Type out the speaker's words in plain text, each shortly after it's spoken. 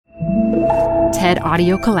TED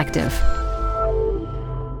Audio Collective.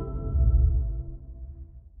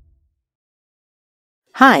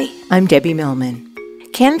 Hi, I'm Debbie Millman.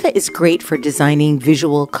 Canva is great for designing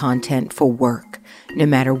visual content for work, no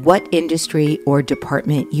matter what industry or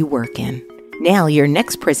department you work in. Nail your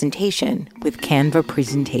next presentation with Canva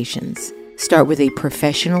Presentations. Start with a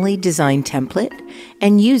professionally designed template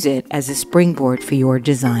and use it as a springboard for your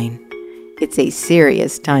design. It's a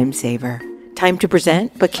serious time saver. Time to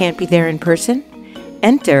present but can't be there in person?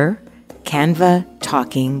 Enter Canva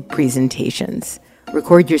Talking Presentations.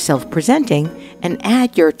 Record yourself presenting and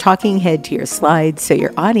add your talking head to your slides so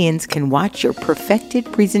your audience can watch your perfected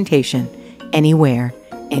presentation anywhere,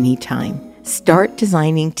 anytime. Start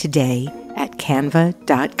designing today at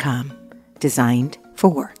canva.com. Designed for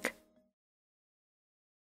work.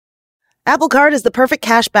 Apple Card is the perfect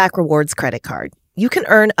cashback rewards credit card. You can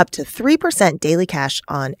earn up to 3% daily cash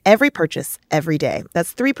on every purchase every day.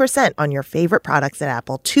 That's 3% on your favorite products at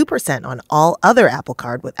Apple, 2% on all other Apple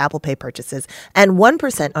Card with Apple Pay purchases, and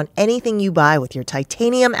 1% on anything you buy with your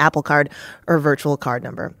titanium Apple Card or virtual card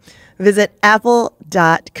number. Visit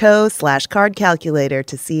apple.co/card calculator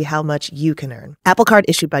to see how much you can earn. Apple Card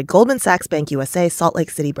issued by Goldman Sachs Bank USA, Salt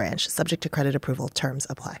Lake City branch. Subject to credit approval. Terms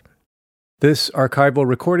apply. This archival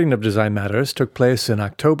recording of Design Matters took place in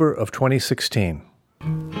October of 2016.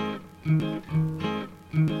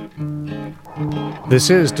 This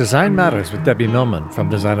is Design Matters with Debbie Millman from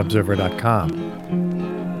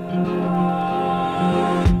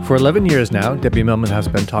DesignObserver.com. For 11 years now, Debbie Millman has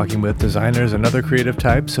been talking with designers and other creative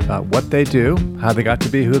types about what they do, how they got to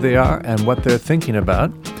be who they are, and what they're thinking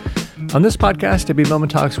about. On this podcast, Debbie Millman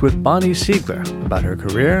talks with Bonnie Siegler about her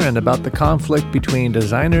career and about the conflict between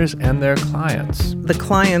designers and their clients. The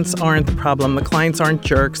clients aren't the problem. The clients aren't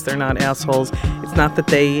jerks. They're not assholes. It's not that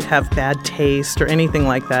they have bad taste or anything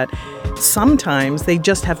like that. Sometimes they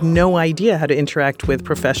just have no idea how to interact with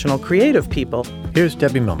professional creative people. Here's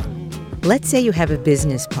Debbie Millman. Let's say you have a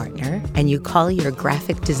business partner and you call your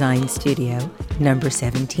graphic design studio number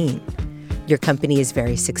 17. Your company is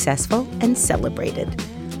very successful and celebrated.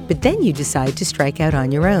 But then you decide to strike out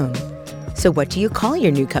on your own. So what do you call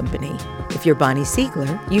your new company? If you're Bonnie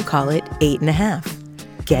Siegler, you call it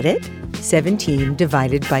 8.5. Get it? 17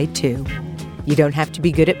 divided by 2. You don't have to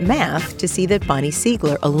be good at math to see that Bonnie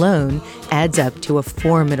Siegler alone adds up to a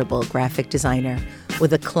formidable graphic designer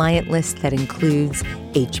with a client list that includes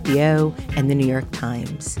HBO and the New York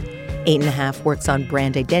Times. 8.5 works on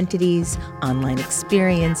brand identities, online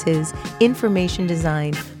experiences, information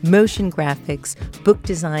design, motion graphics, book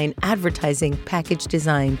design, advertising, package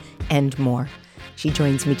design, and more. She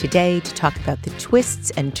joins me today to talk about the twists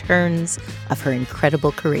and turns of her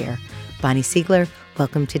incredible career. Bonnie Siegler,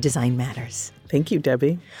 welcome to Design Matters. Thank you,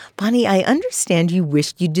 Debbie. Bonnie, I understand you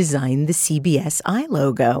wished you designed the CBS eye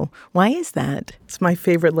logo. Why is that? It's my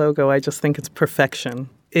favorite logo. I just think it's perfection.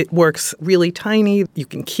 It works really tiny. You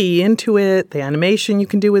can key into it. The animation you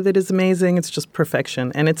can do with it is amazing. It's just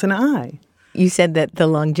perfection. And it's an eye. You said that the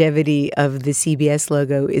longevity of the CBS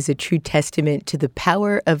logo is a true testament to the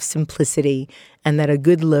power of simplicity and that a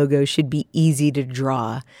good logo should be easy to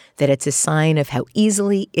draw, that it's a sign of how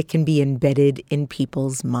easily it can be embedded in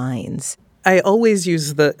people's minds. I always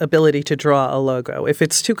use the ability to draw a logo. If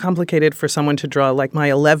it's too complicated for someone to draw, like my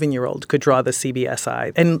 11-year-old could draw the CBS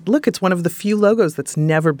eye. And look, it's one of the few logos that's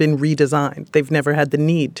never been redesigned. They've never had the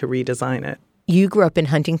need to redesign it. You grew up in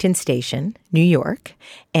Huntington Station, New York,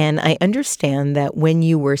 and I understand that when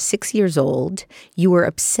you were 6 years old, you were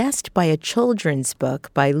obsessed by a children's book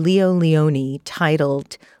by Leo Leone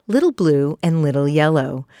titled Little Blue and Little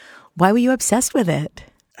Yellow. Why were you obsessed with it?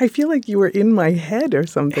 I feel like you were in my head or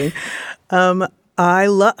something.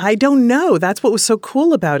 I don't know. That's what was so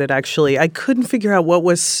cool about it, actually. I couldn't figure out what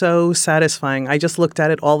was so satisfying. I just looked at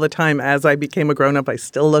it all the time. As I became a grown-up, I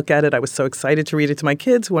still look at it. I was so excited to read it to my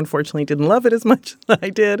kids, who unfortunately didn't love it as much as I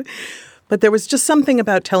did. But there was just something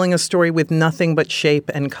about telling a story with nothing but shape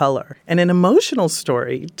and color, and an emotional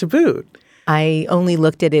story to boot. I only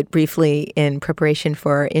looked at it briefly in preparation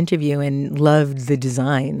for our interview and loved the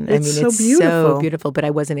design. It's so beautiful, but I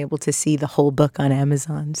wasn't able to see the whole book on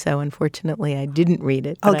Amazon. So unfortunately, I didn't read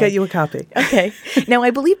it. I'll get you a copy. Okay. Now, I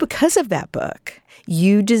believe because of that book,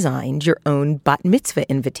 you designed your own bat mitzvah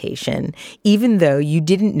invitation, even though you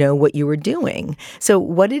didn't know what you were doing. So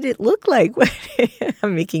what did it look like?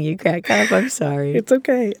 I'm making you crack up. I'm sorry. It's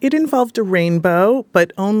okay. It involved a rainbow,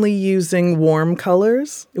 but only using warm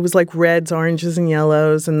colors. It was like reds, oranges, and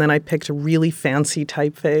yellows. And then I picked a really fancy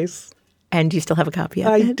typeface. And do you still have a copy of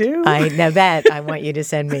I it? do. Now that I want you to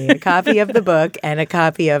send me a copy of the book and a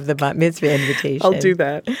copy of the bat mitzvah invitation. I'll do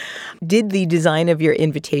that. Did the design of your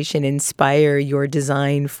invitation inspire your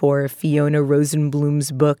design for Fiona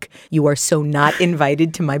Rosenblum's book, You Are So Not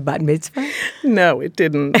Invited to My Bat Mitzvah? No, it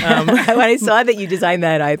didn't. When I saw that you designed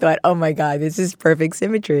that, I thought, oh my God, this is perfect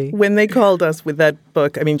symmetry. When they called us with that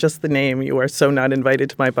book, I mean, just the name, You Are So Not Invited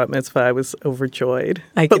to My Bat Mitzvah, I was overjoyed.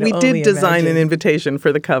 But we did design an invitation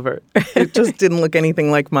for the cover. It just didn't look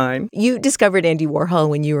anything like mine. You discovered Andy Warhol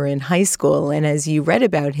when you were in high school, and as you read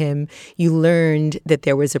about him, you learned that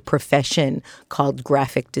there was a profession called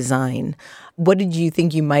graphic design. What did you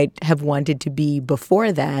think you might have wanted to be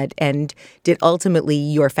before that? And did ultimately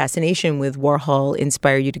your fascination with Warhol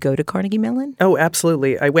inspire you to go to Carnegie Mellon? Oh,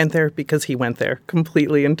 absolutely. I went there because he went there,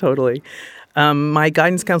 completely and totally. My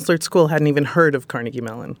guidance counselor at school hadn't even heard of Carnegie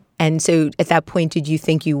Mellon. And so at that point, did you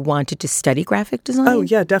think you wanted to study graphic design? Oh,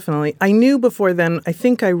 yeah, definitely. I knew before then. I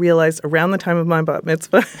think I realized around the time of my bat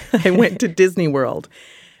mitzvah, I went to Disney World.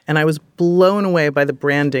 And I was blown away by the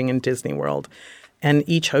branding in Disney World. And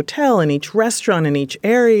each hotel and each restaurant and each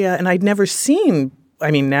area. And I'd never seen,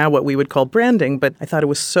 now what we would call branding. But I thought it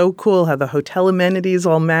was so cool how the hotel amenities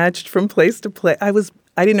all matched from place to place. I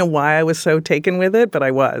didn't know why I was so taken with it, but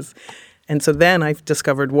I was. And so then I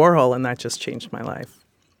discovered Warhol, and that just changed my life.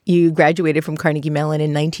 You graduated from Carnegie Mellon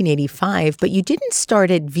in 1985, but you didn't start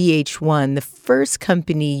at VH1, the first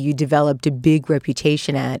company you developed a big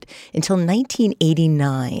reputation at, until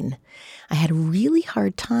 1989. I had a really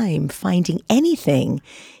hard time finding anything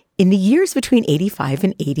in the years between 85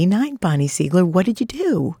 and 89, Bonnie Siegler. What did you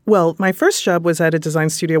do? Well, my first job was at a design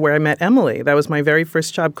studio where I met Emily. That was my very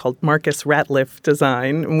first job, called Marcus Ratliff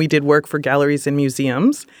Design, and we did work for galleries and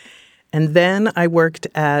museums. And then I worked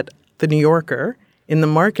at The New Yorker in the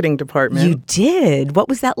marketing department. You did? What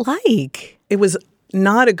was that like? It was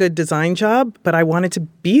not a good design job, but I wanted to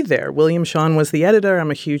be there. William Shawn was the editor.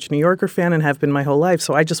 I'm a huge New Yorker fan and have been my whole life.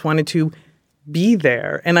 So I just wanted to be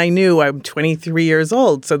there. And I knew I'm 23 years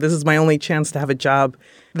old, so this is my only chance to have a job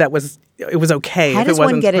that was okay. How if does it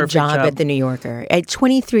wasn't one get a job at The New Yorker? At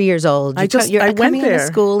 23 years old, I you're coming went there. out of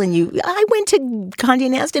school and I went to Condé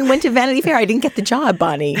Nast and went to Vanity Fair. I didn't get the job,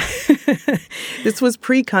 Bonnie. This was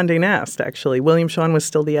pre-Condé Nast, actually. William Shawn was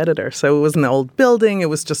still the editor. So it was an old building. It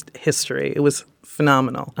was just history. It was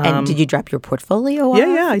phenomenal. And did you drop your portfolio off?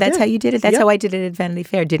 Yeah, I That's did. how you did it? That's how I did it at Vanity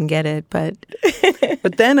Fair. Didn't get it, but...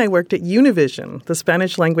 But then I worked at Univision, the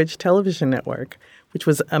Spanish language television network, which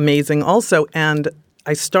was amazing also. And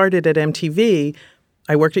I started at MTV.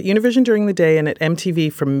 I worked at Univision during the day and at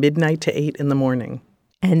MTV from midnight to 8 in the morning.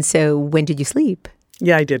 And so when did you sleep?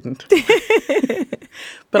 Yeah, I didn't.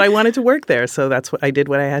 But I wanted to work there, so I did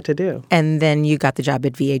what I had to do. And then you got the job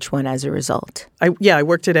at VH1 as a result. I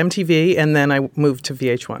worked at MTV, and then I moved to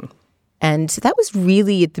VH1. And so that was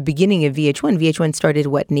really at the beginning of VH1. VH1 started,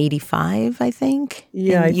 in 85, I think?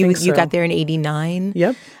 Yeah, and I think so. You got there in 89?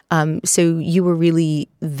 Yep. So you were really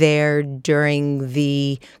there during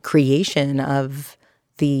the creation of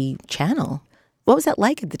the channel. What was that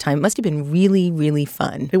like at the time? It must have been really, really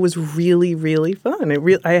fun. It was really, really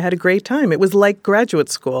fun. I had a great time. It was like graduate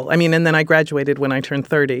school. And then I graduated when I turned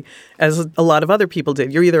 30, as a lot of other people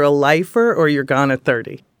did. You're either a lifer or you're gone at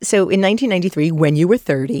 30. So in 1993, when you were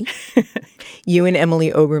 30, you and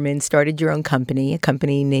Emily Oberman started your own company, a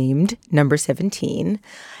company named Number 17.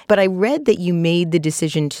 But I read that you made the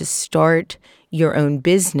decision to start your own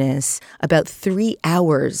business about 3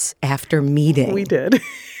 hours after meeting. We did.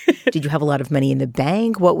 Did you have a lot of money in the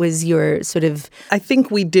bank? What was your sort of... I think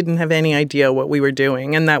we didn't have any idea what we were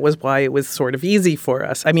doing, and that was why it was sort of easy for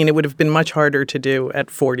us. It would have been much harder to do at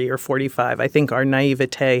 40 or 45. I think our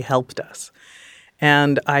naivete helped us.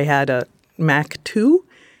 And I had a Mac II,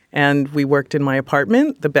 and we worked in my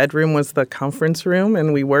apartment. The bedroom was the conference room,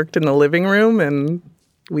 and we worked in the living room, and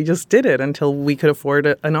we just did it until we could afford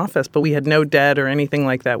an office. But we had no debt or anything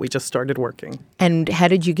like that. We just started working. And how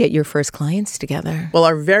did you get your first clients together? Well,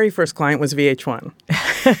 our very first client was VH1.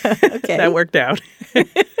 Okay. That worked out.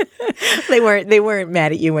 They weren't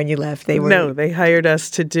mad at you when you left. No, they hired us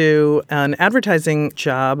to do an advertising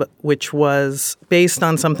job, which was based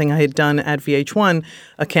on something I had done at VH1,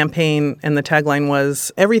 a campaign, and the tagline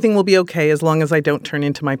was, "Everything will be okay as long as I don't turn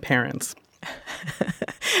into my parents."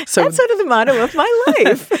 So that's sort of the motto of my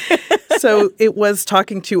life. So it was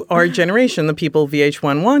talking to our generation, the people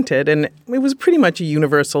VH1 wanted, and it was pretty much a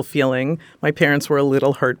universal feeling. My parents were a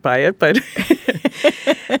little hurt by it, but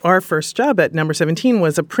our first job at Number 17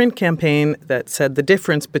 was a print campaign that said the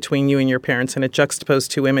difference between you and your parents, and it juxtaposed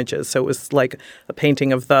two images. So it was like a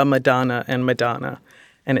painting of the Madonna and Madonna,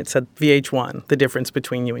 and it said VH1, the difference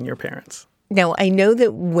between you and your parents. Now, I know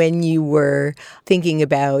that when you were thinking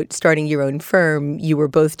about starting your own firm, you were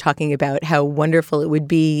both talking about how wonderful it would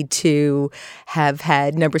be to have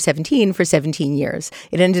had Number 17 for 17 years.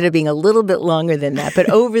 It ended up being a little bit longer than that, but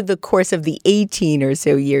over the course of the 18 or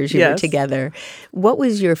so years you were together, what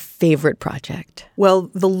was your favorite project?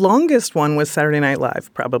 Well, the longest one was Saturday Night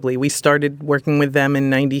Live, probably. We started working with them in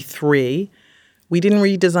 93. We didn't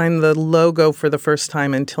redesign the logo for the first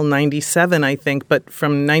time until 97, I think. But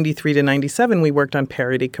from 93 to 97, we worked on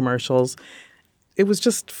parody commercials. It was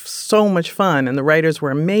just so much fun. And the writers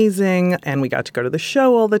were amazing. And we got to go to the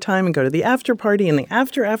show all the time and go to the after party and the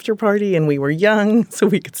after party. And we were young, so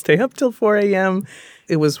we could stay up till 4 a.m.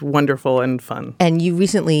 It was wonderful and fun. And you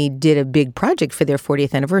recently did a big project for their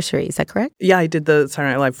 40th anniversary. Is that correct? Yeah, I did the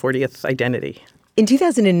Saturday Night Live 40th Identity. In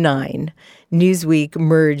 2009, Newsweek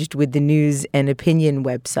merged with the news and opinion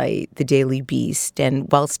website, The Daily Beast.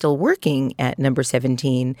 And while still working at Number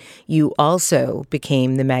 17, you also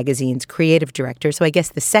became the magazine's creative director. So I guess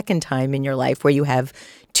the second time in your life where you have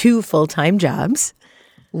two full-time jobs.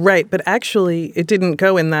 Right, but actually it didn't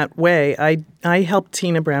go in that way. I helped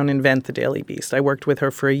Tina Brown invent The Daily Beast. I worked with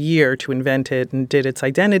her for a year to invent it and did its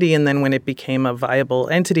identity. And then when it became a viable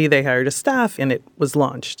entity, they hired a staff and it was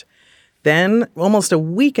launched. Then, almost a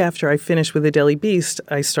week after I finished with The Daily Beast,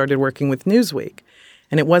 I started working with Newsweek.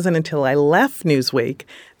 And it wasn't until I left Newsweek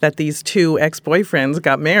that these two ex-boyfriends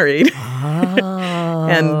got married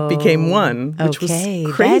and became one, which was crazy.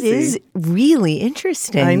 That is really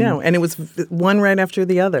interesting. I know. And it was one right after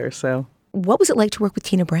the other. So, what was it like to work with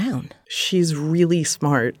Tina Brown? She's really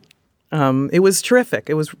smart. It was terrific.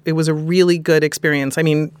 It was a really good experience. I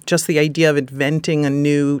mean, just the idea of inventing a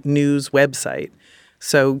new news website.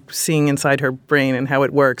 So seeing inside her brain and how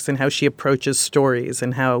it works and how she approaches stories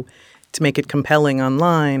and how to make it compelling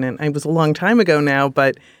online. And it was a long time ago now,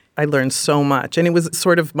 but I learned so much. And it was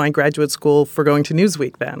sort of my graduate school for going to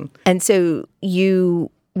Newsweek then. And so you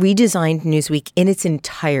redesigned Newsweek in its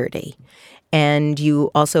entirety. And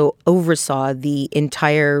you also oversaw the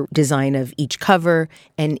entire design of each cover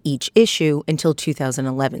and each issue until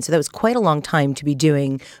 2011. So that was quite a long time to be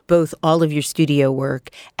doing both all of your studio work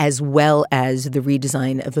as well as the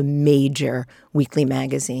redesign of a major weekly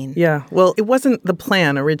magazine. Yeah. Well, it wasn't the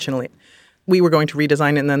plan originally. We were going to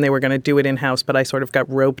redesign it and then they were going to do it in-house, but I sort of got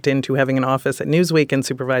roped into having an office at Newsweek and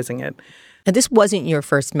supervising it. And this wasn't your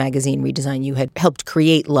first magazine redesign. You had helped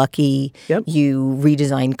create Lucky. Yep. You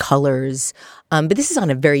redesigned colors. But this is on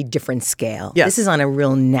a very different scale. Yes. This is on a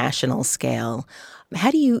real national scale. How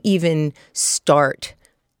do you even start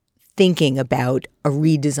thinking about a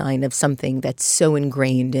redesign of something that's so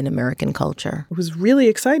ingrained in American culture? It was really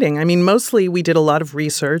exciting. I mean, mostly we did a lot of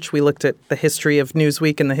research. We looked at the history of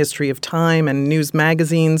Newsweek and the history of Time and news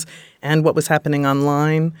magazines and what was happening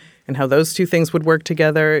online and how those two things would work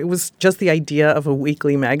together. It was just the idea of a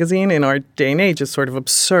weekly magazine in our day and age is sort of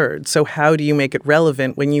absurd. So how do you make it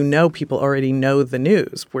relevant when you know people already know the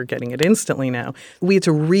news? We're getting it instantly now. We had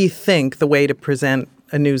to rethink the way to present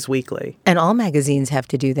a news weekly. And all magazines have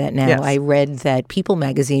to do that now. Yes. I read that People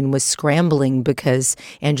magazine was scrambling because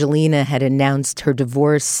Angelina had announced her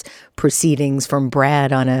divorce proceedings from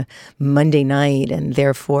Brad on a Monday night, and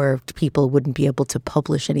therefore People wouldn't be able to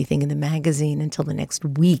publish anything in the magazine until the next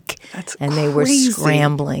week. That's and crazy. They were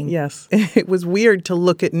scrambling. Yes. It was weird to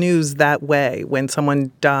look at news that way when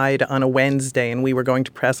someone died on a Wednesday and we were going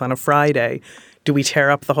to press on a Friday. Do we tear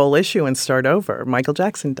up the whole issue and start over? Michael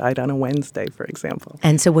Jackson died on a Wednesday, for example.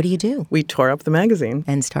 And so what do? We tore up the magazine.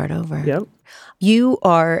 And start over. Yep. You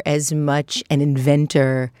are as much an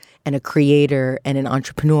inventor and a creator and an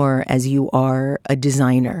entrepreneur as you are a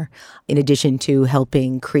designer. In addition to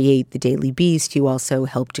helping create The Daily Beast, you also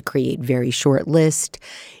helped to create Very Short List.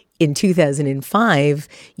 In 2005,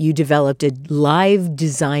 you developed a live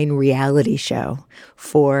design reality show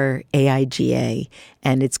for AIGA,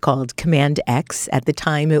 and it's called Command X. At the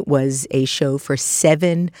time, it was a show for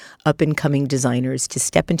 7 up-and-coming designers to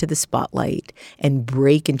step into the spotlight and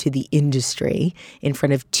break into the industry in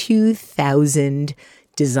front of 2,000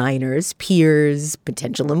 designers, peers,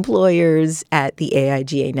 potential employers at the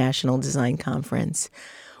AIGA National Design Conference.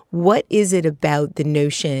 What is it about the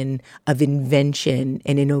notion of invention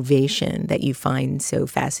and innovation that you find so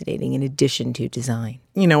fascinating in addition to design?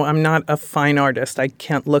 You know, I'm not a fine artist. I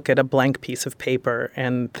can't look at a blank piece of paper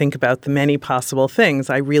and think about the many possible things.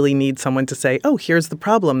 I really need someone to say, oh, here's the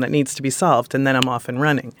problem that needs to be solved, and then I'm off and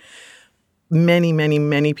running. Many, many,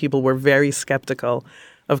 many people were very skeptical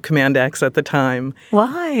of Command X at the time.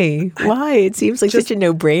 Why? It seems like such a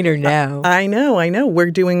no-brainer now. I know.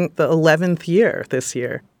 We're doing the 11th year this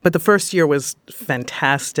year. But the first year was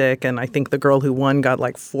fantastic, and I think the girl who won got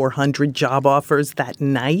like 400 job offers that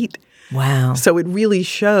night. Wow. So it really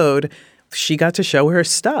showed she got to show her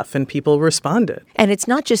stuff, and people responded. And it's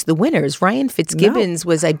not just the winners. Ryan Fitzgibbons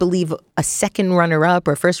was, I believe, a second runner-up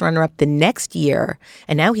or first runner-up the next year.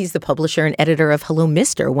 And now he's the publisher and editor of Hello,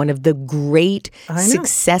 Mister, one of the great,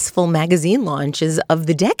 successful magazine launches of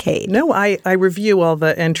the decade. No, I review all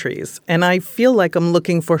the entries, and I feel like I'm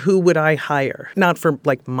looking for who would I hire. Not for,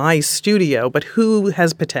 like, my studio, but who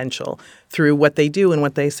has potential through what they do and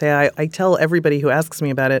what they say. I tell everybody who asks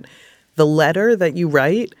me about it, the letter that you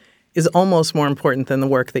write is almost more important than the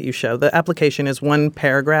work that you show. The application is 1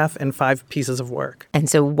 paragraph and 5 pieces of work. And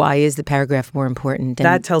so why is the paragraph more important?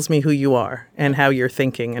 That tells me who you are and how you're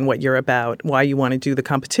thinking and what you're about, why you want to do the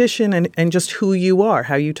competition, and just who you are,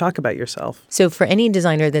 how you talk about yourself. So for any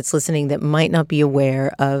designer that's listening that might not be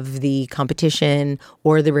aware of the competition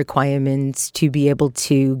or the requirements to be able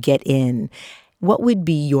to get in, what would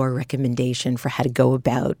be your recommendation for how to go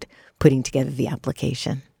about putting together the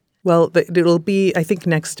application? Well, it'll be, I think,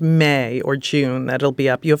 next May or June that'll be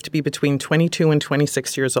up. You have to be between 22 and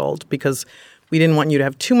 26 years old because we didn't want you to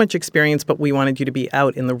have too much experience, but we wanted you to be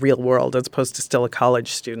out in the real world as opposed to still a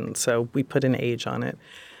college student. So we put an age on it.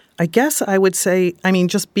 I guess I would say,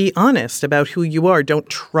 just be honest about who you are. Don't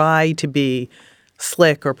try to be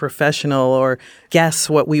slick or professional or guess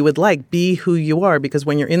what we would like. Be who you are, because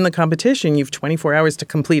when you're in the competition, you have 24 hours to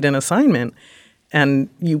complete an assignment. And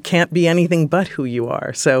you can't be anything but who you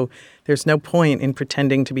are. So there's no point in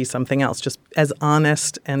pretending to be something else. Just as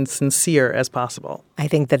honest and sincere as possible. I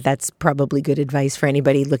think that that's probably good advice for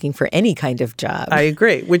anybody looking for any kind of job. I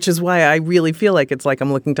agree, which is why I really feel like it's like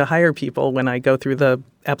I'm looking to hire people when I go through the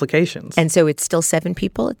applications. And so it's still 7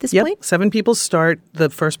 people at this point? 7 people start. The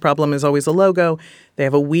first problem is always a logo. They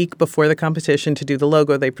have a week before the competition to do the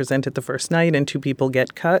logo. They present it the first night, and 2 people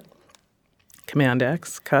get cut. Command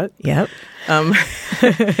X, cut. Yep.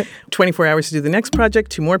 24 hours to do the next project,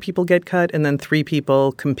 2 more people get cut, and then 3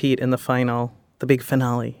 people compete in the final, the big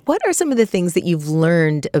finale. What are some of the things that you've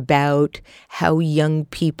learned about how young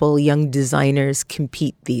people, young designers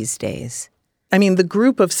compete these days? The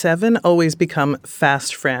group of 7 always become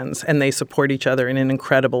fast friends, and they support each other in an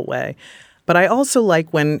incredible way. But I also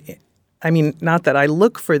like when, not that I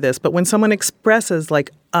look for this, but when someone expresses,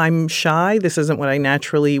 like, I'm shy, this isn't what I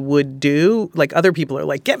naturally would do. Like, other people are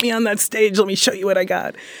like, get me on that stage, let me show you what I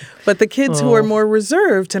got. But the kids who are more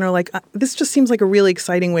reserved and are like, this just seems like a really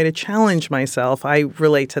exciting way to challenge myself, I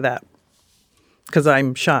relate to that because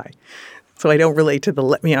I'm shy. So I don't relate to the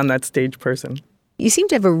let me on that stage person. You seem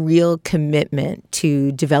to have a real commitment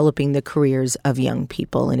to developing the careers of young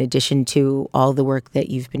people, in addition to all the work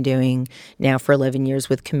that you've been doing now for 11 years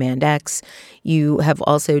with Command X. You have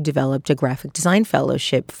also developed a graphic design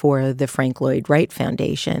fellowship for the Frank Lloyd Wright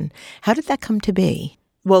Foundation. How did that come to be?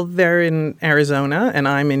 Well, they're in Arizona, and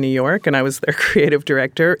I'm in New York, and I was their creative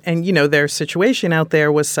director. And, their situation out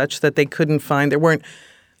there was such that they couldn't find, there weren't,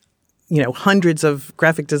 hundreds of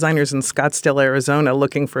graphic designers in Scottsdale, Arizona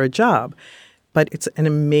looking for a job. But it's an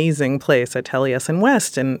amazing place at Taliesin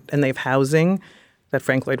West, and they have housing that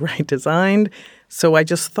Frank Lloyd Wright designed. So I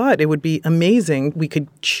just thought it would be amazing. We could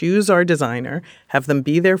choose our designer, have them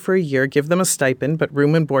be there for a year, give them a stipend, but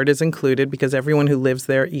room and board is included because everyone who lives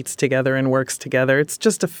there eats together and works together. It's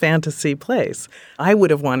just a fantasy place. I would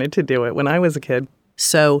have wanted to do it when I was a kid.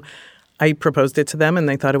 So I proposed it to them, and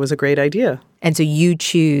they thought it was a great idea. And so you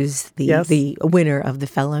choose the winner of the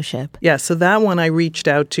fellowship. Yeah, so that one I reached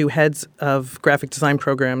out to heads of graphic design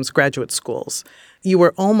programs, graduate schools. You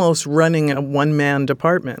were almost running a one-man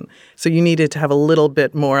department, so you needed to have a little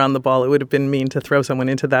bit more on the ball. It would have been mean to throw someone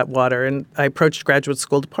into that water. And I approached graduate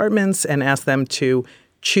school departments and asked them to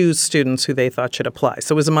choose students who they thought should apply.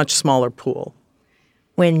 So it was a much smaller pool.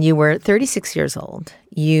 When you were 36 years old,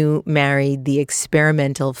 you married the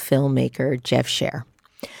experimental filmmaker Jeff Scher.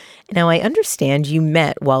 Now, I understand you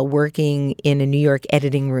met while working in a New York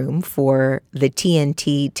editing room for the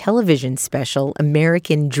TNT television special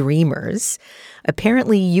American Dreamers.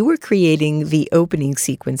 Apparently, you were creating the opening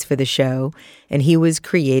sequence for the show, and he was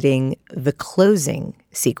creating the closing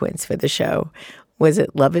sequence for the show. Was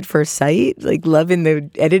it love at first sight? Like love in the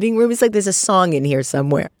editing room? It's like there's a song in here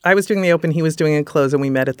somewhere. I was doing the open, he was doing a close, and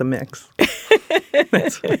we met at the mix.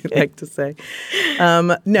 That's what I like to say.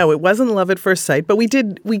 No, it wasn't love at first sight, but we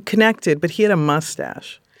connected, but he had a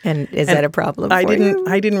mustache. And is that a problem for you?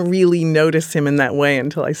 I didn't really notice him in that way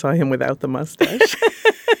until I saw him without the mustache.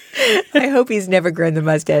 I hope he's never grown the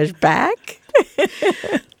mustache back.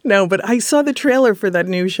 No, but I saw the trailer for that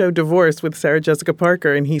new show, Divorce, with Sarah Jessica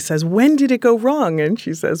Parker, and he says, "When did it go wrong?" And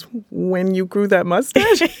she says, "When you grew that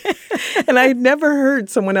mustache." And I had never heard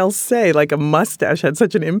someone else say, like, a mustache had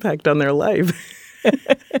such an impact on their life.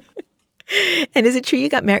 And is it true you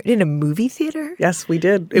got married in a movie theater? Yes, we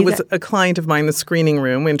did. It was a client of mine, the screening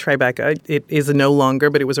room in Tribeca. It is no longer,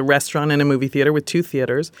 but it was a restaurant and a movie theater with 2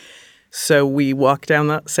 theaters. So we walked down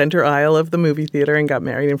the center aisle of the movie theater and got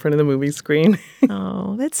married in front of the movie screen.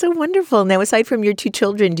 Oh, that's so wonderful. Now, aside from your 2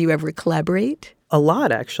 children, do you ever collaborate? A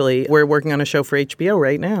lot, actually. We're working on a show for HBO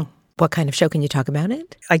right now. What kind of show? Can you talk about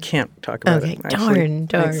it? I can't talk about it. Darn.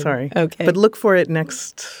 Sorry. Okay. But look for it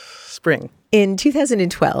next spring. In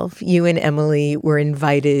 2012, you and Emily were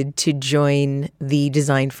invited to join the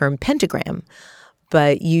design firm Pentagram,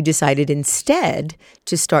 but you decided instead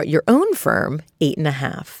to start your own firm,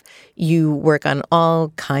 8½. You work on all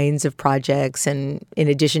kinds of projects, and in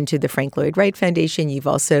addition to the Frank Lloyd Wright Foundation, you've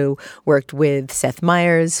also worked with Seth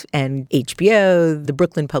Meyers and HBO, the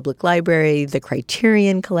Brooklyn Public Library, the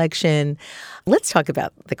Criterion Collection. Let's talk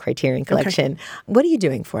about the Criterion Collection. Okay. What are you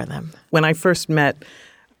doing for them? When I first met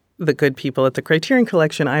the good people at the Criterion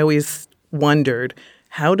Collection, I always wondered,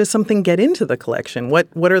 how does something get into the collection?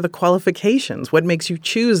 What are the qualifications? What makes you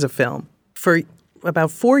choose a film? For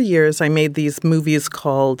about 4 years, I made these movies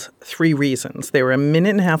called 3 Reasons. They were 1.5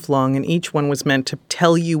 minutes long, and each one was meant to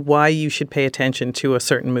tell you why you should pay attention to a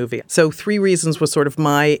certain movie. So 3 Reasons was sort of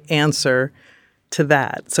my answer to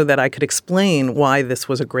that, so that I could explain why this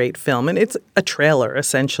was a great film. And it's a trailer,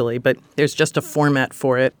 essentially, but there's just a format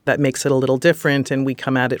for it that makes it a little different, and we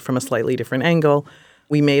come at it from a slightly different angle.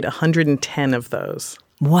 We made 110 of those.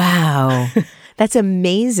 Wow. That's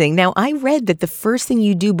amazing. Now, I read that the first thing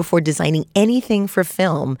you do before designing anything for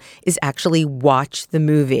film is actually watch the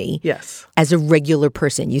movie. Yes. As a regular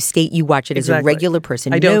person. You state you watch it as a regular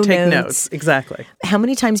person. I don't take notes. Exactly. How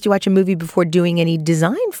many times do you watch a movie before doing any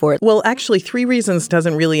design for it? Well, actually, 3 Reasons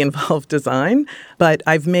doesn't really involve design, but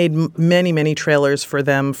I've made many, many trailers for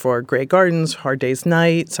them for Grey Gardens, Hard Day's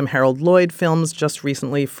Night, some Harold Lloyd films, just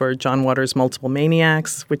recently for John Waters' Multiple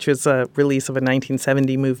Maniacs, which was a release of a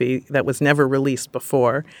 1970 movie that was never released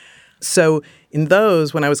before. So in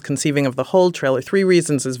those, when I was conceiving of the whole trailer, 3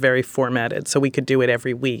 Reasons is very formatted, so we could do it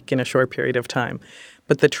every week in a short period of time.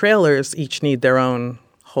 But the trailers each need their own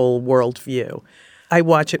whole world view. I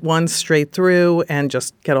watch it once straight through and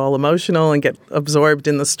just get all emotional and get absorbed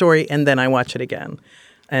in the story, and then I watch it again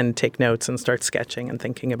and take notes and start sketching and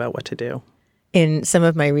thinking about what to do. In some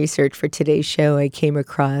of my research for today's show, I came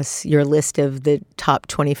across your list of the top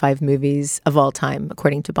 25 movies of all time,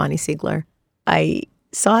 according to Bonnie Siegler. I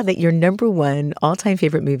saw that your number 1 all-time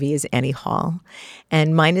favorite movie is Annie Hall,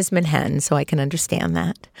 and mine is Manhattan, so I can understand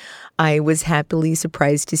that. I was happily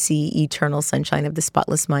surprised to see Eternal Sunshine of the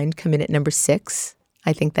Spotless Mind come in at number 6.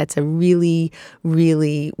 I think that's a really,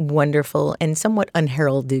 really wonderful and somewhat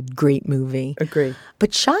unheralded great movie. Agree.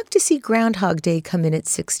 But shocked to see Groundhog Day come in at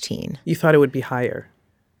 16. You thought it would be higher.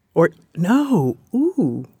 Or, no.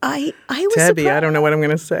 Ooh. I was Debbie, surprised. I don't know what I'm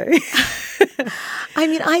going to say. I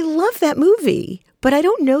mean, I love that movie, but I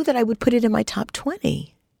don't know that I would put it in my top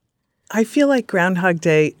 20. I feel like Groundhog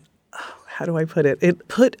Day, how do I put it? It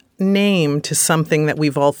put name to something that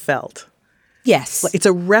we've all felt. Yes. It's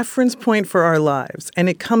a reference point for our lives, and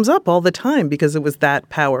it comes up all the time because it was that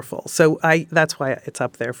powerful. So that's why it's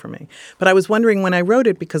up there for me. But I was wondering when I wrote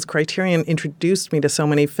it, because Criterion introduced me to so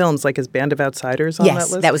many films, like is Band of Outsiders on that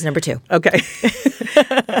list? Yes, that was number 2. Okay.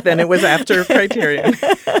 Then it was after Criterion.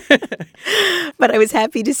 But I was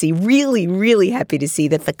happy to see, really, really happy to see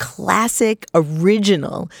that the classic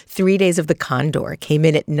original 3 Days of the Condor came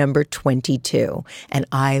in at number 22. And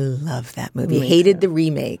I love that movie. Hated the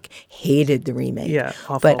remake. Yeah,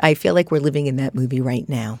 awful. But I feel like we're living in that movie right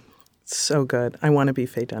now. So good. I want to be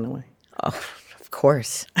Faye Dunaway. Oh, of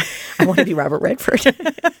course. I want to be Robert Redford.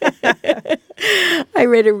 I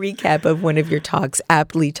read a recap of one of your talks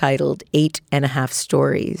aptly titled 8½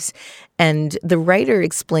 Stories. And the writer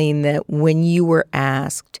explained that when you were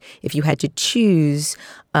asked if you had to choose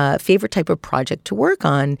a favorite type of project to work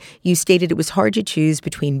on, you stated it was hard to choose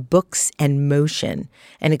between books and motion,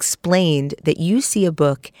 and explained that you see a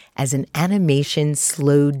book as an animation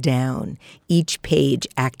slowed down, each page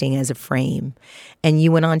acting as a frame. And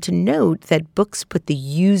you went on to note that books put the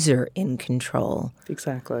user in control.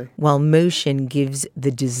 Exactly. While motion gives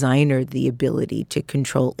the designer the ability to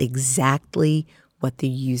control exactly what the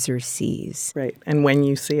user sees. Right. And when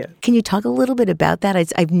you see it. Can you talk a little bit about that?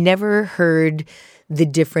 I've never heard the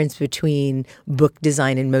difference between book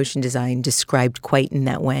design and motion design described quite in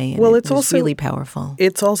that way. And well, it's also really powerful.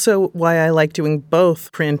 It's also why I like doing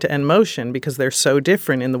both print and motion, because they're so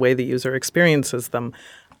different in the way the user experiences them.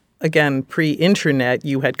 again, pre-internet,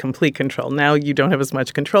 you had complete control. Now you don't have as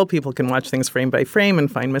much control. People can watch things frame by frame and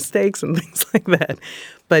find mistakes and things like that.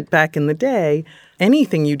 But back in the day,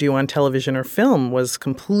 anything you do on television or film was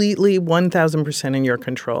completely 1,000% in your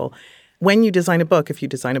control. When you design a book, if you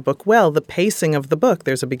design a book well, the pacing of the book,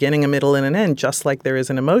 there's a beginning, a middle, and an end, just like there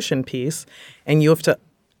is an emotion piece. And you have to,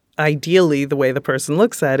 ideally, the way the person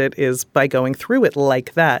looks at it is by going through it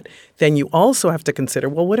like that. Then you also have to consider,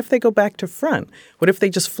 well, what if they go back to front? What if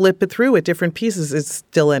they just flip it through at different pieces? It's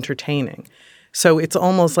still entertaining. So it's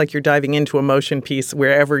almost like you're diving into a motion piece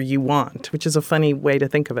wherever you want, which is a funny way to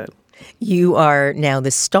think of it. You are now the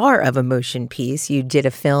star of a motion piece. You did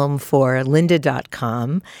a film for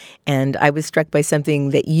lynda.com, and I was struck by something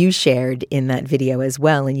that you shared in that video as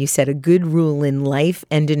well. And you said a good rule in life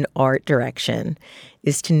and in art direction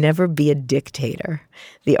is to never be a dictator.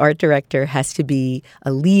 The art director has to be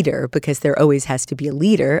a leader because there always has to be a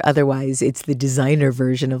leader. Otherwise, it's the designer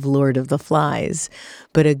version of Lord of the Flies.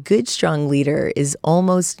 But a good, strong leader is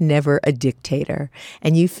almost never a dictator.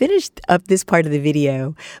 And you finished up this part of the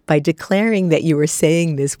video by declaring that you were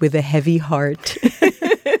saying this with a heavy heart.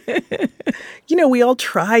 You know, we all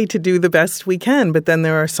try to do the best we can, but then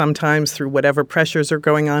there are some times through whatever pressures are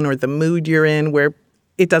going on or the mood you're in where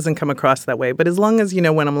it doesn't come across that way. But as long as,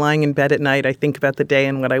 when I'm lying in bed at night, I think about the day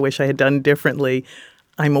and what I wish I had done differently,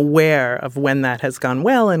 I'm aware of when that has gone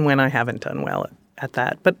well and when I haven't done well at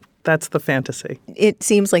that. But that's the fantasy. It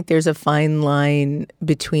seems like there's a fine line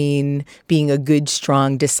between being a good,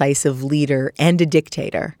 strong, decisive leader and a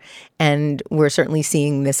dictator. And we're certainly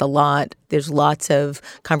seeing this a lot. There's lots of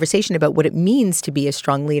conversation about what it means to be a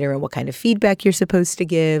strong leader and what kind of feedback you're supposed to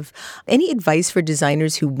give. Any advice for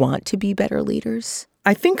designers who want to be better leaders?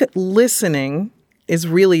 I think listening is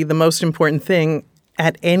really the most important thing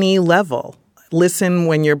at any level. Listen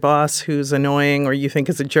when your boss, who's annoying or you think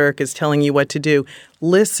is a jerk, is telling you what to do.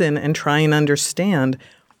 Listen and try and understand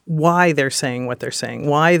why they're saying what they're saying,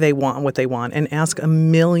 why they want what they want, and ask a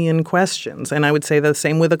million questions. And I would say the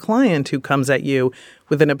same with a client who comes at you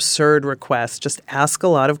with an absurd request. Just ask a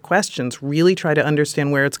lot of questions. Really try to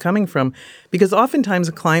understand where it's coming from. Because oftentimes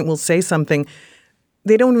a client will say something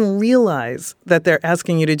they don't even realize that they're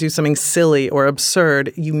asking you to do something silly or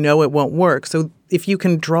absurd. You know it won't work. So if you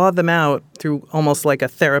can draw them out through almost like a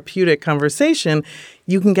therapeutic conversation,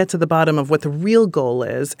 you can get to the bottom of what the real goal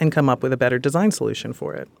is and come up with a better design solution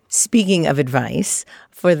for it. Speaking of advice,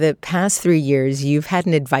 for the past 3 years, you've had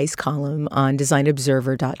an advice column on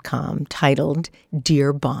designobserver.com titled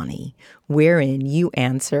Dear Bonnie, wherein you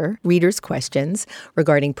answer readers' questions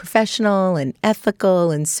regarding professional and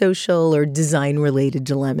ethical and social or design-related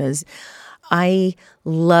dilemmas. I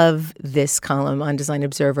love this column on Design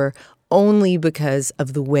Observer only because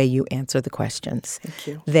of the way you answer the questions. Thank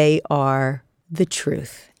you. They are the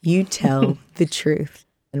truth. You tell the truth.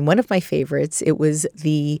 And one of my favorites, it was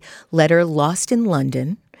the letter Lost in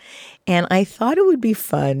London. And I thought it would be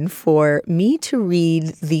fun for me to read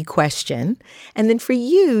the question and then for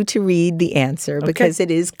you to read the answer because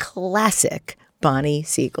it is classic Bonnie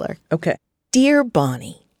Siegler. Okay. Dear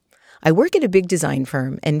Bonnie, I work at a big design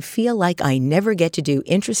firm and feel like I never get to do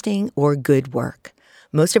interesting or good work.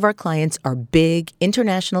 Most of our clients are big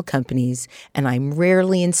international companies, and I'm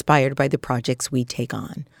rarely inspired by the projects we take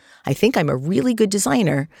on. I think I'm a really good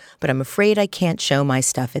designer, but I'm afraid I can't show my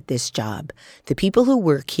stuff at this job. The people who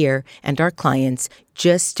work here and our clients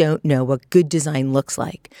just don't know what good design looks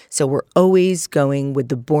like, so we're always going with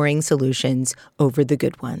the boring solutions over the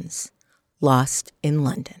good ones. Lost in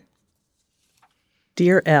London.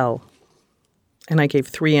 Dear L, and I gave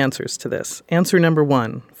 3 answers to this. Answer number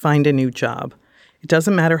 1, find a new job. It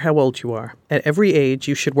doesn't matter how old you are. At every age,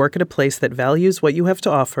 you should work at a place that values what you have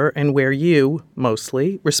to offer and where you,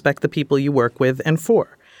 mostly, respect the people you work with and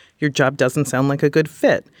for. Your job doesn't sound like a good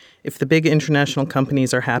fit. If the big international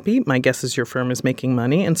companies are happy, my guess is your firm is making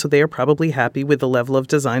money, and so they are probably happy with the level of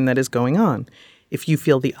design that is going on. If you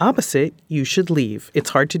feel the opposite, you should leave.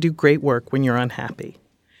 It's hard to do great work when you're unhappy.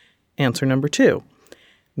 Answer number 2.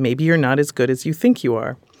 Maybe you're not as good as you think you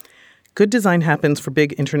are. Good design happens for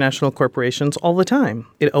big international corporations all the time.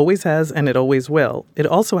 It always has and it always will. It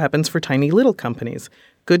also happens for tiny little companies.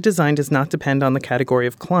 Good design does not depend on the category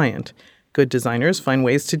of client. Good designers find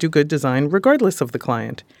ways to do good design regardless of the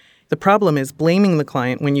client. The problem is blaming the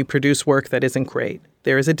client when you produce work that isn't great.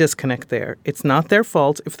 There is a disconnect there. It's not their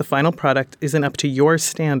fault if the final product isn't up to your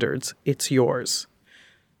standards. It's yours.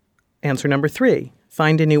 Answer number 3,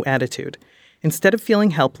 find a new attitude. Instead of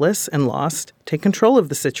feeling helpless and lost, take control of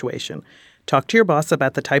the situation. Talk to your boss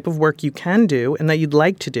about the type of work you can do and that you'd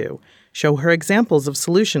like to do. Show her examples of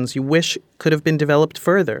solutions you wish could have been developed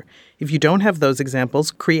further. If you don't have those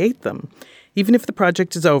examples, create them. Even if the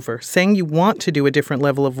project is over, saying you want to do a different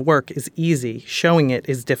level of work is easy. Showing it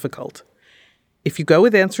is difficult. If you go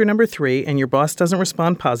with answer number 3 and your boss doesn't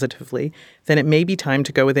respond positively, then it may be time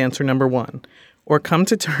to go with answer number 1, or come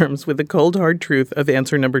to terms with the cold, hard truth of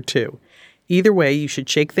answer number 2. Either way, you should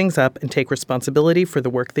shake things up and take responsibility for the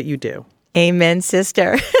work that you do. Amen,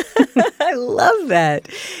 sister. I love that.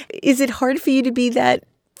 Is it hard for you to be that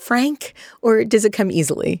frank, or does it come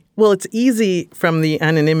easily? Well, it's easy from the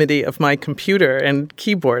anonymity of my computer and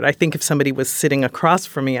keyboard. I think if somebody was sitting across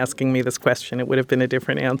from me asking me this question, it would have been a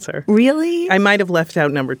different answer. Really? I might have left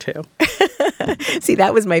out number 2. See,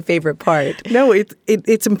 that was my favorite part. No,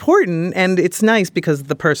 it's important, and it's nice because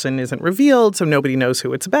the person isn't revealed, so nobody knows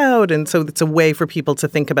who it's about, and so it's a way for people to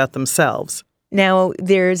think about themselves. Now,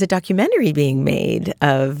 there's a documentary being made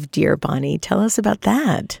of Dear Bonnie. Tell us about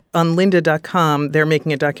that. On lynda.com, they're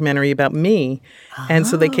making a documentary about me. And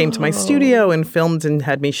so they came to my studio and filmed and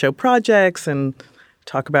had me show projects and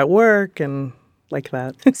talk about work and like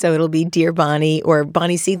that. So it'll be Dear Bonnie or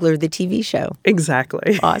Bonnie Siegler, the TV show.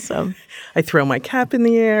 Exactly. Awesome. I throw my cap in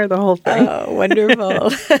the air, the whole thing. Oh,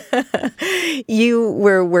 wonderful. You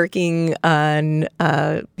were working on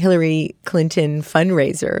a Hillary Clinton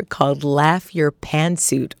fundraiser called Laugh Your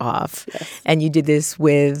Pantsuit Off. Yes. And you did this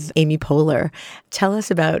with Amy Poehler. Tell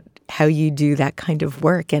us about how you do that kind of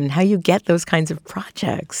work and how you get those kinds of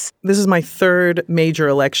projects. This is my 3rd major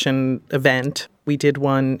election event. We did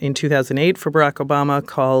one in 2008 for Barack Obama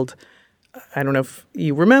called, I don't know if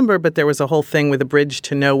you remember, but there was a whole thing with a bridge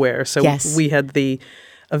to nowhere. So yes. We had the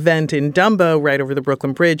event in Dumbo right over the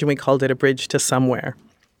Brooklyn Bridge, and we called it a bridge to somewhere.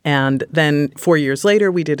 And then 4 years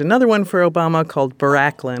later, we did another one for Obama called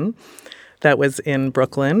Baracklin. That was in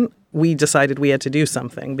Brooklyn. We decided we had to do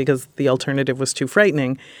something because the alternative was too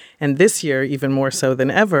frightening. And this year, even more so than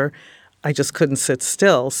ever, I just couldn't sit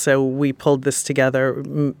still. So we pulled this together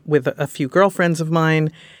with a few girlfriends of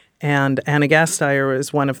mine, and Anna Gasteyer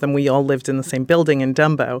is one of them. We all lived in the same building in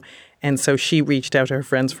Dumbo. And so she reached out to her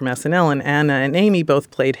friends from SNL, and Anna and Amy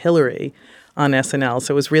both played Hillary on SNL.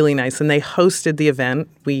 So it was really nice. And they hosted the event.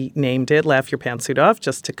 We named it Laugh Your Pantsuit Off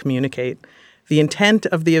just to communicate. The intent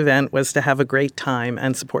of the event was to have a great time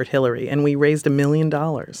and support Hillary. And we raised $1 million.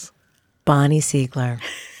 Bonnie Siegler.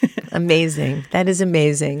 Amazing. That is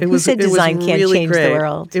amazing. Who said design can't really change great. The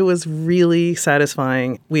world? It was really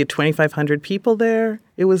satisfying. We had 2,500 people there.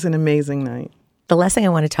 It was an amazing night. The last thing I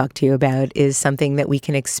want to talk to you about is something that we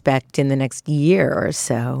can expect in the next year or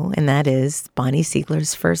so, and that is Bonnie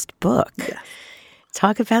Siegler's first book. Yes.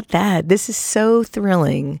 Talk about that. This is so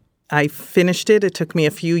thrilling. I finished it. It took me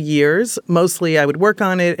a few years. Mostly I would work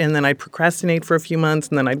on it, and then I'd procrastinate for a few months,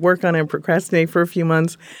 and then I'd work on it and procrastinate for a few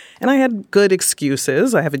months. And I had good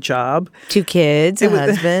excuses. I have a job. 2 kids, a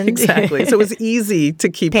husband. Exactly. So it was easy to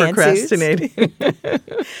keep procrastinating.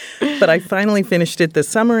 But I finally finished it this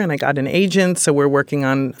summer, and I got an agent, so we're working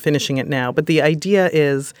on finishing it now. But the idea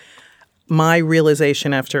is my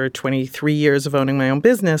realization after 23 years of owning my own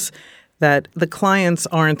business that the clients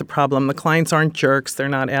aren't the problem. The clients aren't jerks. They're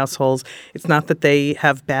not assholes. It's not that they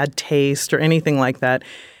have bad taste or anything like that.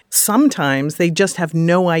 Sometimes they just have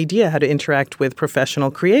no idea how to interact with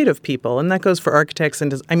professional creative people. And that goes for architects.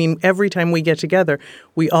 And every time we get together,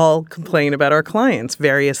 we all complain about our clients,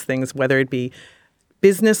 various things, whether it be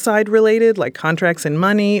business side related, like contracts and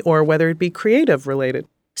money, or whether it be creative related.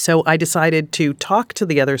 So I decided to talk to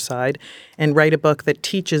the other side and write a book that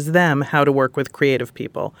teaches them how to work with creative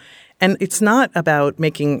people. And it's not about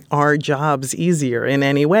making our jobs easier in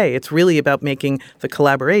any way. It's really about making the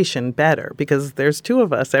collaboration better because there's 2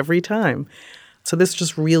 of us every time. So this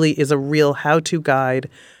just really is a real how-to guide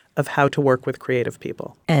of how to work with creative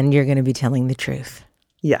people. And you're going to be telling the truth.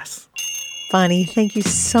 Yes. Bonnie, thank you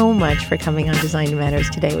so much for coming on Design Matters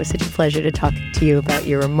today. It was such a pleasure to talk to you about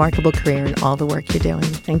your remarkable career and all the work you're doing.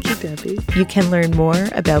 Thank you, Debbie. You can learn more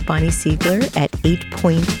about Bonnie Siegler at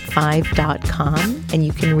 8point5.com, and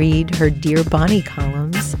you can read her Dear Bonnie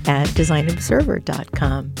columns at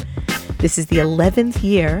designobserver.com. This is the 11th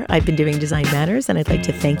year I've been doing Design Matters, and I'd like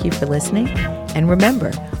to thank you for listening. And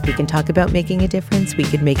remember, we can talk about making a difference, we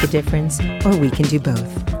could make a difference, or we can do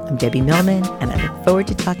both. I'm Debbie Millman, and I look forward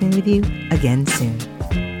to talking with you again soon.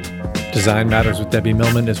 Design Matters with Debbie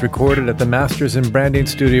Millman is recorded at the Masters in Branding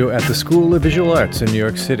Studio at the School of Visual Arts in New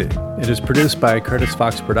York City. It is produced by Curtis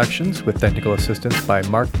Fox Productions with technical assistance by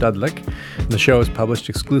Mark Dudlick. The show is published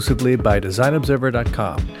exclusively by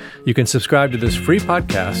DesignObserver.com. You can subscribe to this free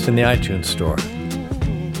podcast in the iTunes Store.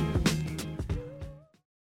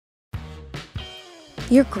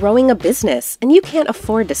 You're growing a business, and you can't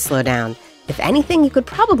afford to slow down. If anything, you could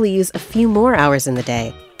probably use a few more hours in the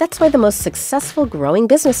day. That's why the most successful growing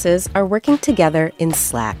businesses are working together in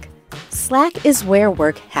Slack. Slack is where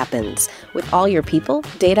work happens, with all your people,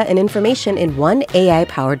 data, and information in one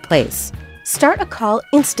AI-powered place. Start a call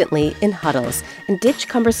instantly in huddles and ditch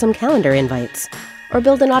cumbersome calendar invites. Or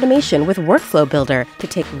build an automation with Workflow Builder to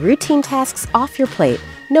take routine tasks off your plate,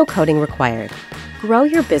 no coding required. Grow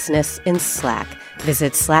your business in Slack.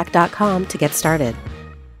 Visit slack.com to get started.